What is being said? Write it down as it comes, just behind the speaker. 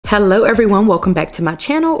Hello everyone, welcome back to my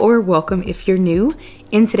channel, or welcome if you're new.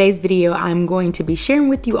 In today's video, I'm going to be sharing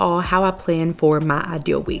with you all how I plan for my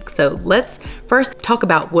ideal week. So let's first talk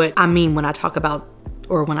about what I mean when I talk about,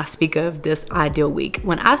 or when I speak of this ideal week.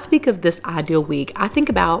 When I speak of this ideal week, I think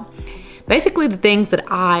about basically the things that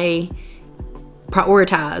I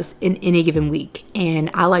prioritize in any given week.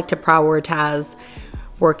 And I like to prioritize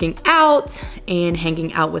working out and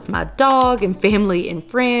hanging out with my dog and family and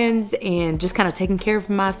friends and just kind of taking care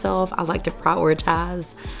of myself. I like to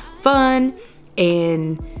prioritize fun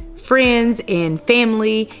and friends and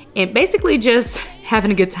family and basically just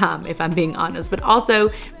having a good time, if I'm being honest, but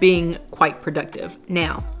also being quite productive.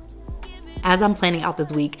 Now, as I'm planning out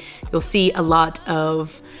this week, you'll see a lot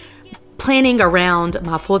of planning around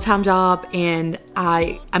my full-time job, and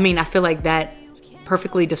I feel like that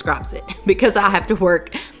perfectly describes it because I have to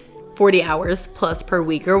work 40 hours plus per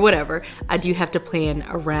week or whatever. I do have to plan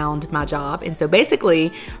around my job. And so basically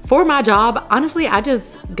for my job, honestly, I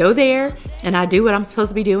just go there and I do what I'm supposed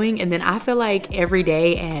to be doing. And then I feel like every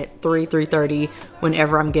day at 3:30,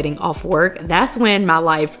 whenever I'm getting off work, that's when my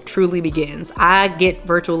life truly begins. I get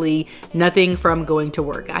virtually nothing from going to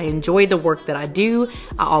work. I enjoy the work that I do.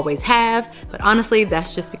 I always have, but honestly,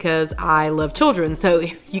 that's just because I love children. So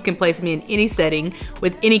you can place me in any setting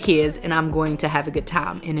with any kids and I'm going to have a good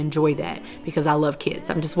time and enjoy that because I love kids.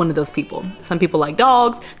 I'm just one of those people. Some people like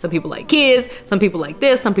dogs, some people like kids, some people like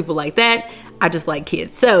this, some people like that. I just like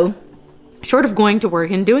kids. So short of going to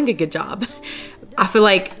work and doing a good job, I feel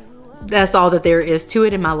like that's all that there is to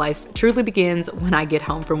it, and my life truly begins when I get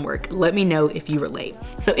home from work. Let me know if you relate.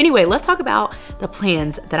 So anyway, let's talk about the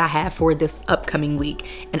plans that I have for this upcoming week.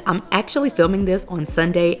 And I'm actually filming this on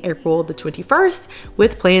Sunday, April the 21st,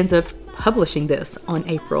 with plans of publishing this on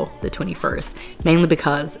April the 21st, mainly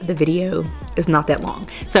because the video is not that long.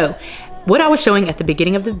 So what I was showing at the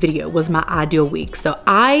beginning of the video was my ideal week. So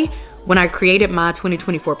when I created my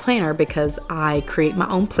 2024 planner, because I create my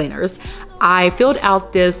own planners, I filled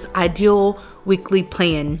out this ideal weekly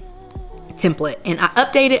plan template, and I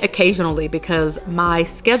update it occasionally because my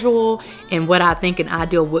schedule and what I think an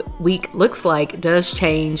ideal week looks like does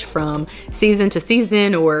change from season to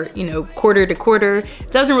season, or quarter to quarter. It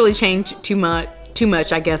doesn't really change too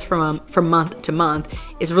much, I guess, from month to month.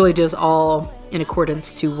 It's really just all in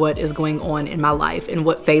accordance to what is going on in my life and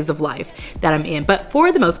what phase of life that I'm in. But for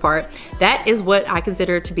the most part, that is what I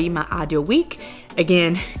consider to be my ideal week.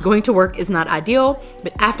 Again, going to work is not ideal,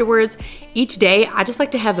 but afterwards, each day, I just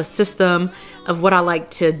like to have a system of what I like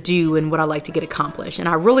to do and what I like to get accomplished. And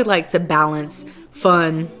I really like to balance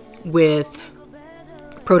fun with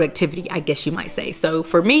productivity, I guess you might say. So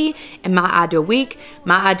for me and my ideal week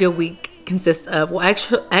consists of, well,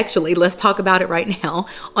 actually, let's talk about it right now.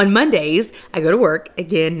 On Mondays, I go to work.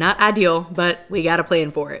 Again, not ideal, but we got a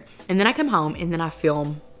plan for it. And then I come home and then I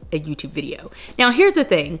film a YouTube video. Now, here's the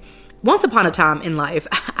thing. Once upon a time in life,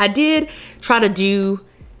 I did try to do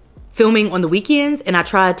filming on the weekends, and I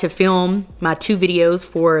tried to film my 2 videos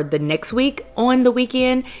for the next week on the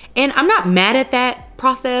weekend. And I'm not mad at that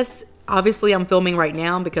process. Obviously, I'm filming right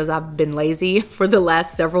now because I've been lazy for the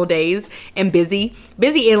last several days and busy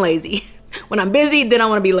and lazy. When I'm busy, then I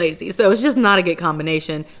want to be lazy. So it's just not a good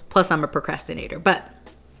combination. Plus, I'm a procrastinator. But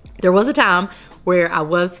there was a time where I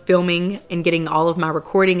was filming and getting all of my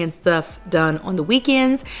recording and stuff done on the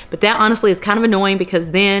weekends. But that honestly is kind of annoying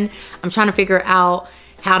because then I'm trying to figure out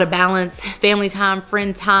how to balance family time,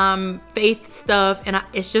 friend time, faith stuff. And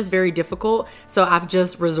it's just very difficult. So I've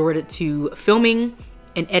just resorted to filming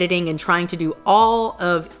and editing and trying to do all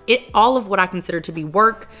of what I consider to be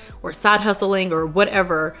work or side hustling or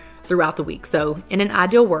whatever throughout the week. So in an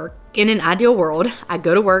ideal world, I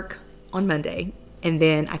go to work on Monday, and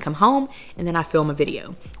then I come home and then I film a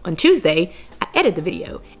video. On Tuesday, I edit the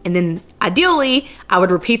video. And then ideally, I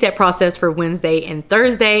would repeat that process for Wednesday and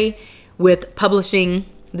Thursday with publishing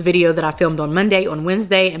the video that I filmed on Monday on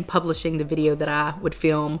Wednesday and publishing the video that I would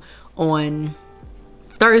film on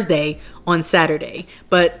Thursday on Saturday.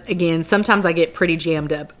 But again, sometimes I get pretty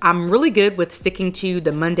jammed up. I'm really good with sticking to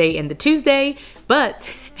the Monday and the Tuesday,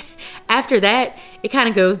 but after that, it kind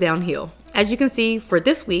of goes downhill. As you can see, for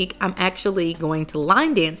this week, I'm actually going to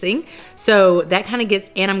line dancing. So that kind of gets,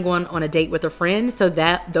 and I'm going on a date with a friend. So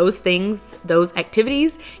that those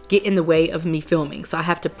activities get in the way of me filming. So I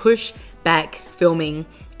have to push back filming,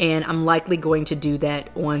 and I'm likely going to do that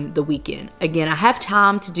on the weekend. Again, I have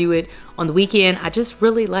time to do it on the weekend. I just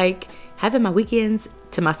really like having my weekends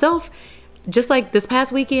to myself. just like this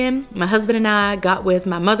past weekend, my husband and I got with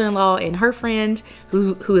my mother-in-law and her friend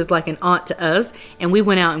who is like an aunt to us, and we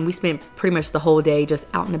went out and we spent pretty much the whole day just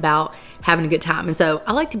out and about having a good time. And so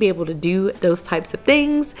I like to be able to do those types of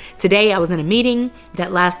things. Today I was in a meeting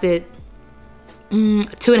that lasted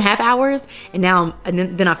 2.5 hours, and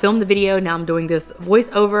then I filmed the video. Now I'm doing this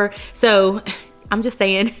voiceover. So I'm just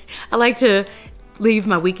saying, I like to leave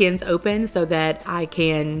my weekends open so that I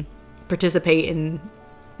can participate in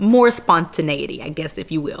more spontaneity, I guess,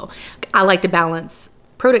 if you will. I like to balance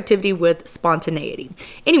productivity with spontaneity.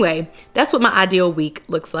 Anyway, that's what my ideal week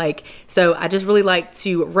looks like. So I just really like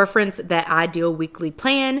to reference that ideal weekly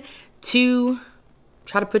plan to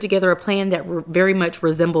try to put together a plan that very much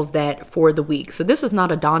resembles that for the week. So this is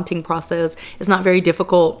not a daunting process. It's not very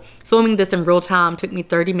difficult. Filming this in real time took me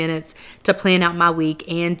 30 minutes to plan out my week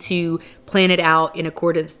and to plan it out in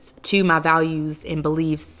accordance to my values and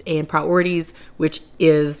beliefs and priorities, which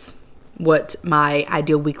is what my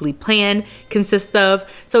ideal weekly plan consists of.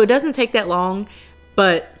 So it doesn't take that long,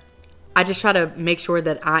 but I just try to make sure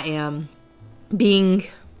that I am being,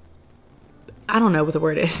 I don't know what the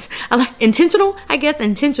word is. I like intentional, I guess,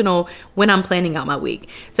 intentional when I'm planning out my week.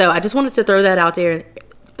 So I just wanted to throw that out there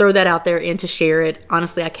and to share it.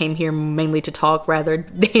 Honestly, I came here mainly to talk rather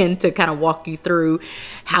than to kind of walk you through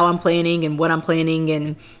how I'm planning and what I'm planning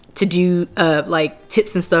and to do like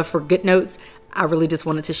tips and stuff for GoodNotes. I really just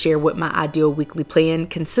wanted to share what my ideal weekly plan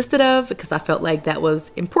consisted of because I felt like that was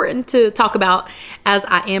important to talk about as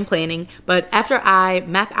I am planning. But after I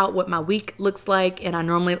map out what my week looks like, and I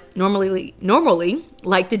normally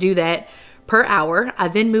like to do that per hour, I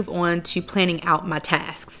then move on to planning out my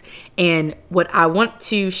tasks. And what I want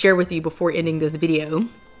to share with you before ending this video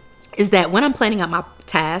is that when I'm planning out my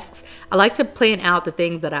tasks, I like to plan out the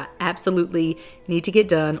things that I absolutely need to get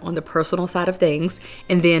done on the personal side of things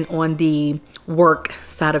and then on the work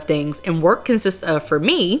side of things. And work consists of, for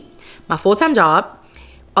me, my full-time job,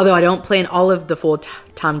 although I don't plan all of the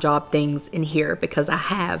full-time job things in here because I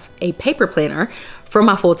have a paper planner for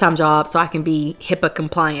my full-time job so I can be HIPAA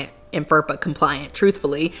compliant and FERPA compliant,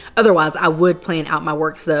 truthfully. Otherwise, I would plan out my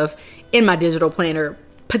work stuff in my digital planner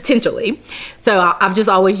potentially. So I've just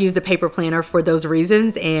always used a paper planner for those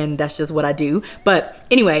reasons, and that's just what I do. But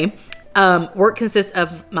anyway, work consists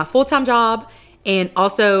of my full-time job and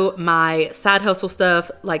also my side hustle stuff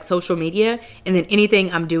like social media, and then anything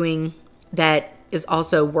I'm doing that is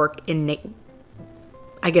also work in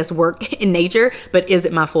nature, but is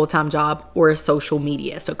it my full-time job or social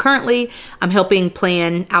media? So currently I'm helping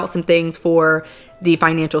plan out some things for the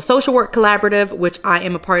Financial Social Work Collaborative, which I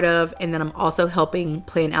am a part of. And then I'm also helping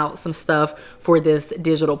plan out some stuff for this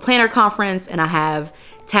digital planner conference. And I have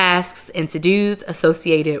tasks and to-dos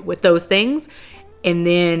associated with those things. And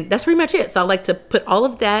then that's pretty much it. So I like to put all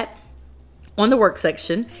of that on the work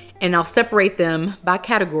section and I'll separate them by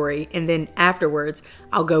category. And then afterwards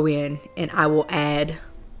I'll go in and I'll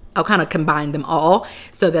kind of combine them all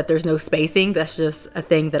so that there's no spacing. That's just a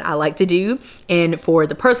thing that I like to do. And for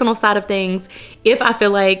the personal side of things, if I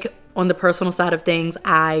feel like on the personal side of things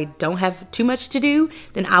I don't have too much to do,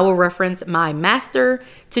 then I will reference my master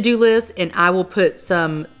to-do list and I will put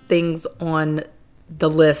some things on the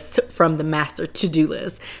list from the master to-do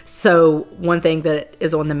list. So one thing that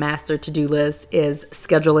is on the master to-do list is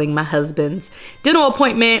scheduling my husband's dental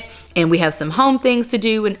appointment, and we have some home things to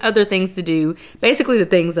do and other things to do, basically the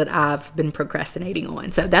things that I've been procrastinating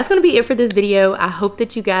on. So that's going to be it for this video. I hope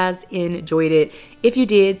that you guys enjoyed it. If you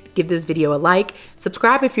did, give this video a like,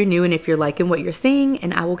 subscribe if you're new and if you're liking what you're seeing,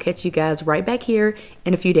 and I will catch you guys right back here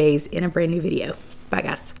in a few days in a brand new video. Bye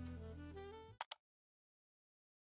guys.